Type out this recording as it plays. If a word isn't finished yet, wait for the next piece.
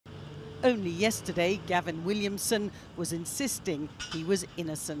Only yesterday, Gavin Williamson was insisting he was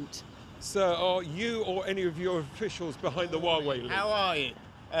innocent. Sir, are you or any of your officials behind the Huawei leak? How are you?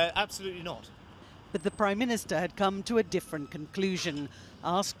 Absolutely not. But the Prime Minister had come to a different conclusion.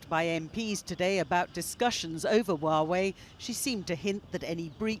 Asked by MPs today about discussions over Huawei, she seemed to hint that any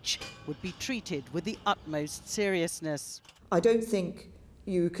breach would be treated with the utmost seriousness. I don't think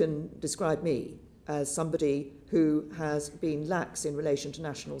you can describe me as somebody who has been lax in relation to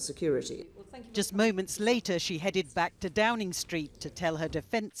national security. Just moments later, she headed back to Downing Street to tell her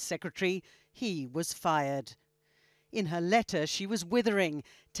Defence Secretary he was fired. In her letter, she was withering,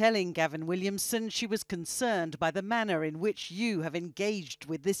 telling Gavin Williamson she was concerned by the manner in which you have engaged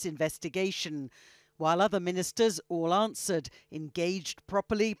with this investigation. While other ministers all answered, engaged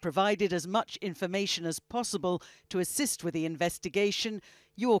properly, provided as much information as possible to assist with the investigation,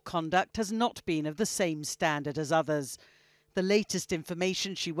 your conduct has not been of the same standard as others. The latest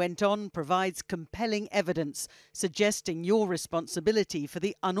information, she went on, provides compelling evidence suggesting your responsibility for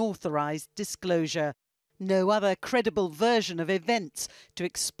the unauthorised disclosure. No other credible version of events to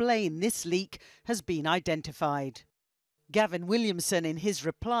explain this leak has been identified. Gavin Williamson, in his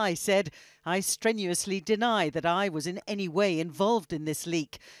reply, said, "I strenuously deny that I was in any way involved in this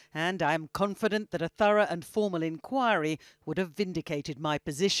leak, and I am confident that a thorough and formal inquiry would have vindicated my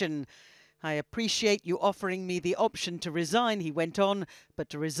position. I appreciate you offering me the option to resign," he went on, "but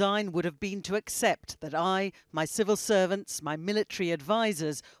to resign would have been to accept that I, my civil servants, my military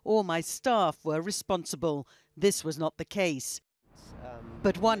advisers or my staff were responsible. This was not the case."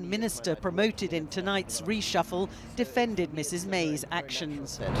 But one minister promoted in tonight's reshuffle defended Mrs May's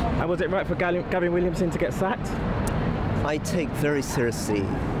actions. And was it right for Gavin Williamson to get sacked? I take very seriously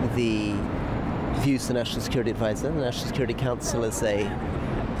the views of the National Security Advisor. The National Security Council is a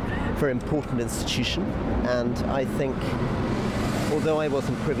very important institution, and I think, although I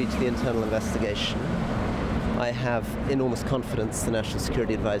wasn't privy to the internal investigation, I have enormous confidence the National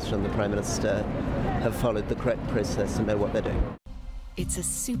Security Advisor and the Prime Minister have followed the correct process and know what they're doing. It's a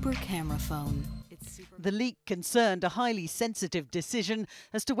super camera phone. The leak concerned a highly sensitive decision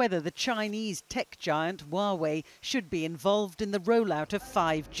as to whether the Chinese tech giant Huawei should be involved in the rollout of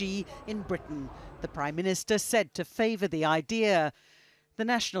 5G in Britain. The Prime Minister said to favour the idea. The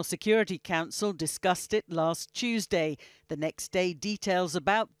National Security Council discussed it last Tuesday. The next day, details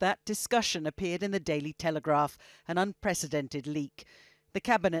about that discussion appeared in the Daily Telegraph, an unprecedented leak. The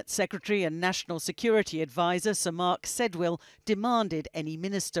Cabinet Secretary and National Security Advisor Sir Mark Sedwill demanded any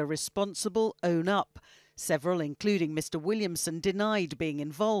minister responsible own up. Several, including Mr Williamson, denied being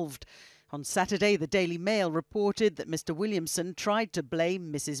involved. On Saturday, the Daily Mail reported that Mr Williamson tried to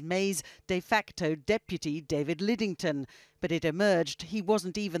blame Mrs May's de facto deputy, David Lidington, but it emerged he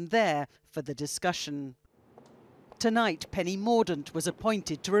wasn't even there for the discussion. Tonight, Penny Mordaunt was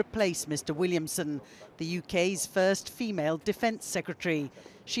appointed to replace Mr Williamson, the UK's first female Defence Secretary.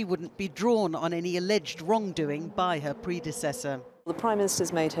 She wouldn't be drawn on any alleged wrongdoing by her predecessor. The Prime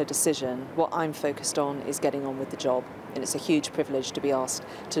Minister's made her decision. What I'm focused on is getting on with the job, and it's a huge privilege to be asked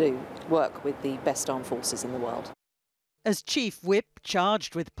to work with the best armed forces in the world. As Chief Whip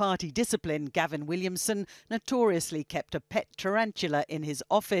charged with party discipline, Gavin Williamson notoriously kept a pet tarantula in his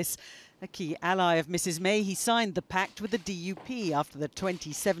office. A key ally of Mrs May, he signed the pact with the DUP after the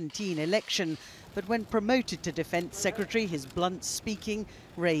 2017 election. But when promoted to Defence Secretary, his blunt speaking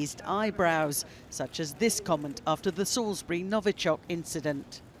raised eyebrows, such as this comment after the Salisbury Novichok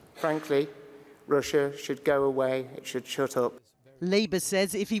incident. Frankly, Russia should go away, it should shut up. Labour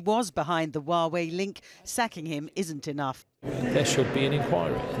says if he was behind the Huawei link, sacking him isn't enough. There should be an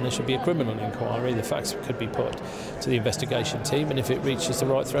inquiry, and there should be a criminal inquiry. The facts could be put to the investigation team, and if it reaches the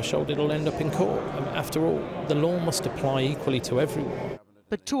right threshold, it'll end up in court. After all, the law must apply equally to everyone.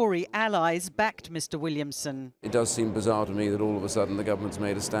 But Tory allies backed Mr Williamson. It does seem bizarre to me that all of a sudden the government's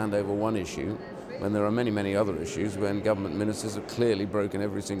made a stand over one issue, when there are many, many other issues when government ministers have clearly broken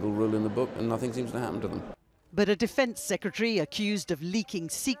every single rule in the book and nothing seems to happen to them. But a Defence Secretary accused of leaking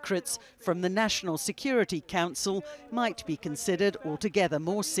secrets from the National Security Council might be considered altogether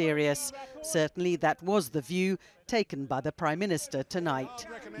more serious. Certainly that was the view taken by the Prime Minister tonight.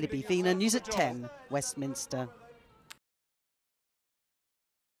 Libby Thena, News at 10, Westminster.